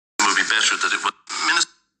be better that it was.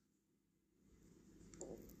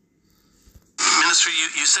 Minister,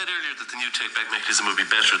 you said earlier that the new take-back mechanism would be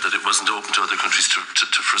better, that it wasn't open to other countries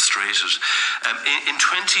to frustrate it. In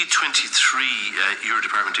 2023, your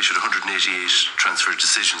department issued 188 transfer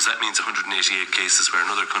decisions. That means 188 cases where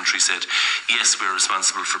another country said, yes, we're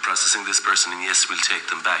responsible for processing this person, and yes, we'll take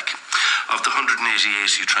them back. Of the 188,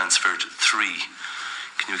 you transferred 3.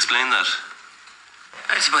 Can you explain that?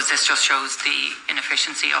 I suppose this just shows the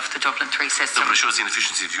inefficiency of the Dublin 3 system. No, but it shows the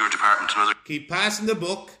inefficiency of your department and other... Keep passing the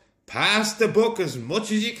buck. Pass the book as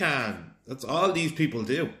much as you can. That's all these people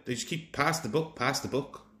do. They just keep pass the book, pass the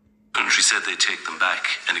book. Country said they'd take them back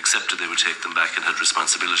and accepted they would take them back and had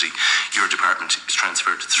responsibility. Your department is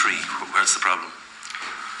transferred to 3. Where's the problem?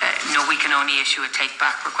 No, we can only issue a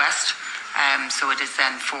take-back request. So it is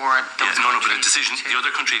then for those but a decision, the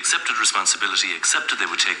other country accepted responsibility, accepted they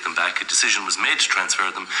would take them back, a decision was made to transfer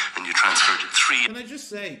them, and you transferred 3. Can I just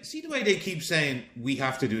say, see the way they keep saying, we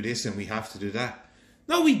have to do this and we have to do that?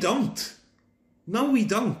 No, we don't. No, we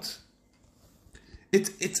don't.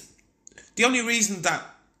 It's the only reason that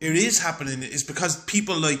it is happening is because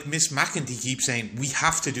people like Miss McEntee keep saying, we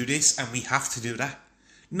have to do this and we have to do that.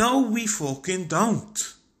 No, we fucking don't.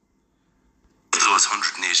 Those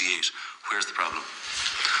 188, where's the problem?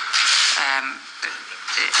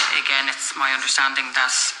 Again, it's my understanding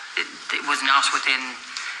that it was not within...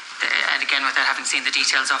 And again, without having seen the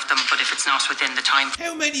details of them, but if it's not within the time...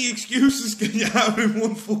 How many excuses can you have in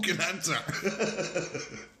one fucking answer?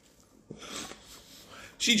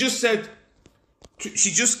 She just said...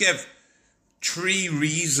 She just gave 3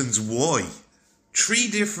 reasons why. 3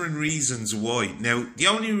 different reasons why. Now, the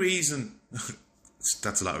only reason...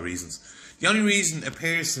 That's a lot of reasons. The only reason a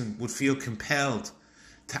person would feel compelled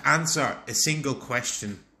to answer a single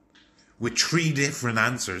question with 3 different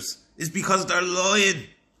answers is because they're lying.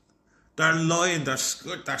 They're lying, they're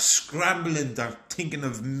scrambling, they're thinking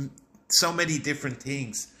of so many different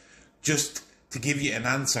things just to give you an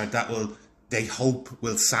answer that they hope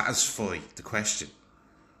will satisfy the question.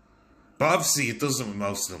 But obviously it doesn't with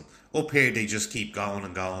most of them. Up here they just keep going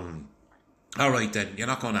and going. Alright then, you're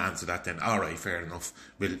not going to answer that then. Alright, fair enough.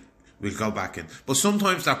 We'll go back in. But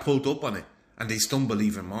sometimes they're pulled up on it and they stumble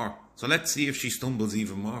even more. So let's see if she stumbles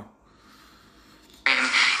even more.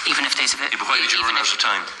 Even if there's a bit... But why did you run out of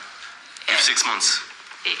time? You have 6 months.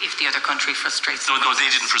 If the other country frustrates them. No, they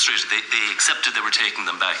didn't frustrate it. They accepted they were taking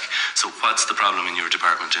them back. So what's the problem in your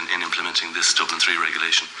department in implementing this Dublin 3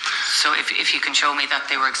 regulation? So if you can show me that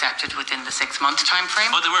they were accepted within the 6-month time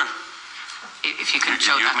frame. Oh, they were. If you can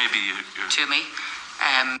show that to me.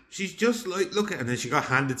 She's just like, look at it, and then she got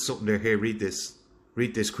handed something there. Here, read this.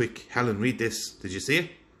 Read this quick. Helen, read this. Did you see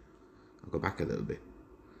it? I'll go back a little bit.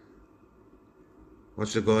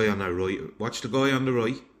 Watch the guy on the right. Watch the guy on the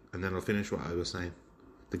right. And then I'll finish what I was saying.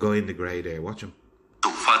 The guy in the grey there, watch him.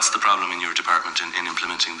 So what's the problem in your department in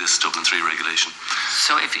implementing this Dublin 3 regulation?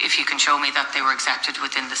 So if you can show me that they were accepted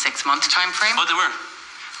within the 6-month time frame. Oh, they were.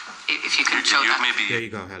 If you can show that. There you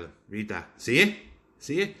go, Helen. Read that. See it?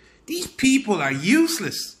 See it? These people are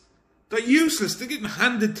useless. They're useless. They're getting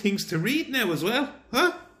handed things to read now as well.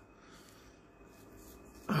 Huh?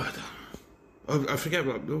 Oh, I forget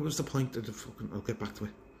what was the point of the fucking... I'll get back to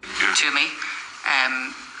it. To me.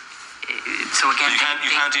 So again,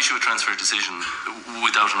 you can't issue a transfer decision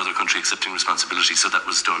without another country accepting responsibility, so that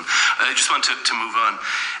was done. I just want to move on.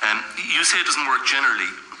 You say it doesn't work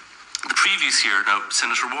generally. The previous year, now,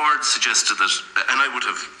 Senator Ward suggested that, and I would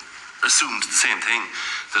have assumed the same thing,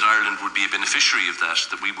 that Ireland would be a beneficiary of that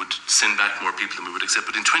we would send back more people than we would accept.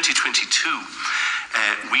 But in 2022,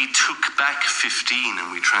 we took back 15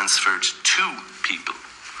 and we transferred 2 people.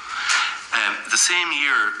 The same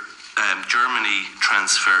year, Germany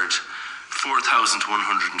transferred 4,158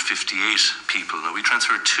 people. Now, we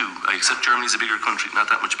transferred 2. I accept Germany's a bigger country, not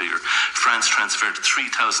that much bigger. France transferred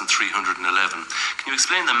 3,311. Can you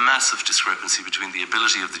explain the massive discrepancy between the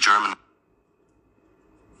ability of the German...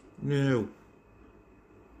 No.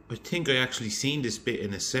 I think I actually seen this bit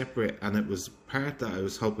in a separate, and it was part that I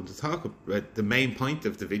was hoping to talk about. The main point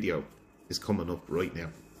of the video is coming up right now.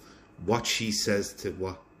 What she says to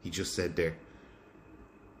what he just said there.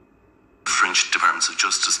 French Departments of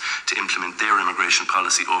Justice to implement their immigration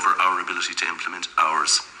policy over our ability to implement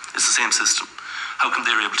ours. It's the same system. How come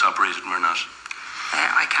they're able to operate it and we're not?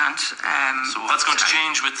 I can't. So what's going to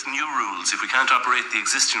change with new rules? If we can't operate the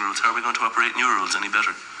existing rules, how are we going to operate new rules any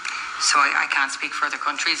better? So I can't speak for other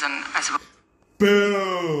countries, and I suppose...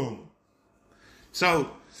 Boom! So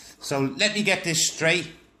let me get this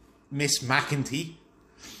straight, Miss McEntee.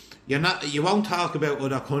 You won't talk about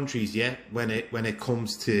other countries yet when it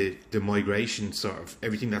comes to the migration, sort of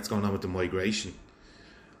everything that's going on with the migration.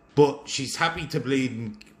 But she's happy to bleed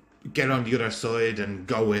and get on the other side and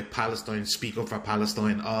go with Palestine, speak up for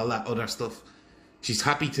Palestine, all that other stuff. She's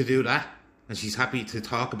happy to do that, and she's happy to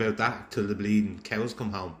talk about that till the bleeding cows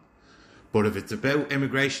come home. But if it's about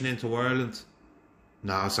immigration into Ireland,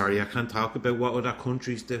 no, sorry, I can't talk about what other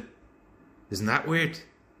countries do. Isn't that weird?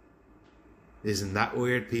 Isn't that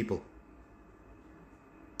weird, people?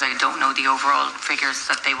 I don't know the overall figures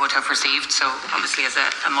that they would have received. So obviously, as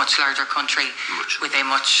a much larger country with a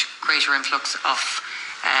much greater influx of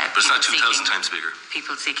but it's not 2,000 times bigger.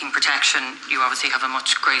 People seeking protection, you obviously have a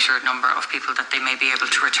much greater number of people that they may be able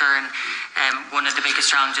to return. One of the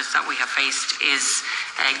biggest challenges that we have faced is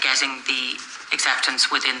getting the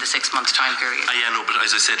acceptance within the 6-month time period. Yeah, no, but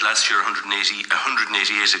as I said, last year 188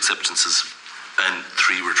 acceptances and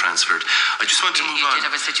 3 were transferred. I just want to move on. You did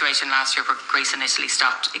have a situation last year where Greece and Italy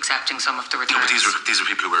stopped accepting some of the returns. No, but these are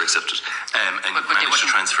people who were accepted and but managed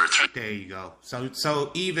to transfer 3. There you go. So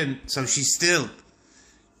she's still...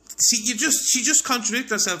 See, she just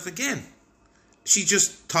contradicted herself again. She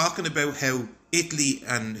just talking about how Italy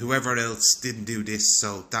and whoever else didn't do this,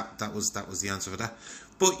 so that was the answer for that.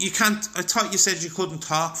 But you can't. I thought you said you couldn't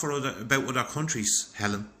talk about other countries,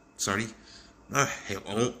 Helen. Sorry.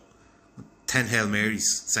 10 Hail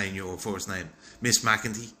Marys saying your first name, Miss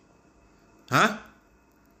McEntee. Huh?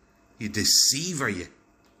 You deceiver, you.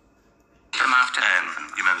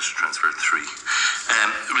 You managed to transfer 3.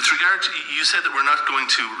 With regard to, you said that we're not going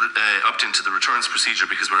to opt into the returns procedure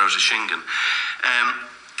because we're out of Schengen.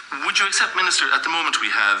 Would you accept, Minister, at the moment we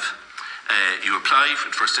have, you apply for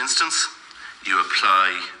the first instance, you have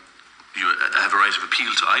a right of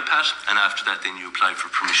appeal to IPAT, and after that then you apply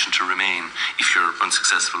for permission to remain if you're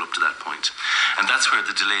unsuccessful up to that point. And that's where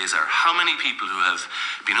the delays are. How many people who have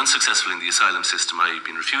been unsuccessful in the asylum system, i.e.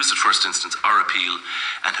 been refused at first instance or appeal,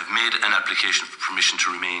 and have made an application for permission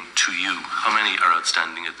to remain to you? How many are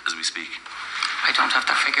outstanding as we speak? I don't have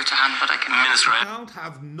that figure to hand, but I can... Minister, they don't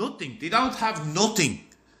have nothing. They don't have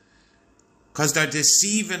nothing. Because they're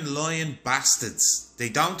deceiving, lying bastards. They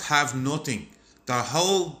don't have nothing. The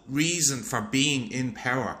whole reason for being in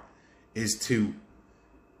power is to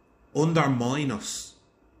undermine us.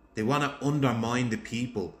 They want to undermine the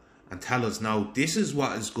people and tell us, no, this is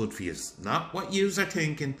what is good for you. Not what yous are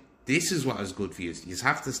thinking. This is what is good for you. You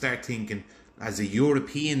have to start thinking as a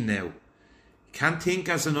European now. You can't think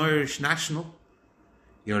as an Irish national.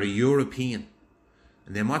 You're a European.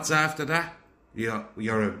 And then what's after that? You're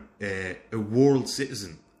a world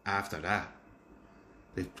citizen after that.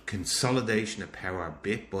 The consolidation of power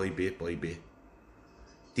bit by bit by bit.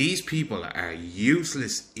 These people are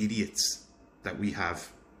useless idiots that we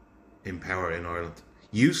have in power in Ireland.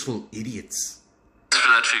 Useful idiots.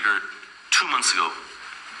 For that figure, 2 months ago,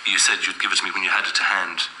 you said you'd give it to me when you had it to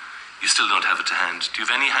hand. You still don't have it to hand. Do you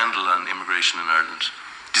have any handle on immigration in Ireland?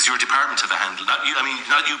 Does your department have a handle?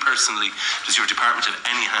 Not you personally. Does your department have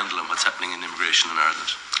any handle on what's happening in immigration in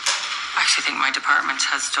Ireland? I actually think my department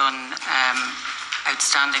has done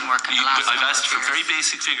outstanding work in the last I've asked for very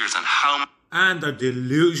basic figures on how... And they're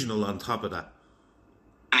delusional on top of that.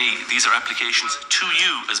 These are applications to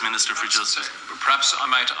you as Minister for Justice. Perhaps I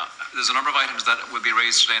might... there's a number of items that will be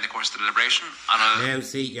raised today in the course of the deliberation. Now,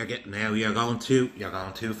 see, you're going too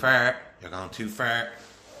far. You're going too far.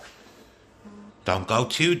 Don't go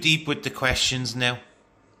too deep with the questions now.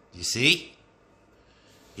 You see?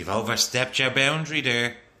 You've overstepped your boundary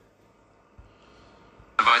there.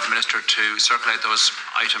 Invite the Minister to circulate those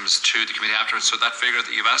items to the committee afterwards. So that figure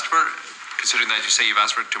that you've asked for, considering that you say you've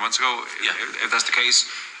asked for it 2 months ago, if that's the case,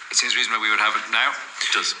 it seems reasonable we would have it now.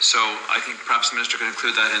 It does. So I think perhaps the Minister could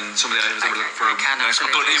include that in some of the items that we're looking for.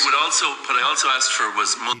 But it would also, what I also asked for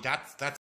was... That's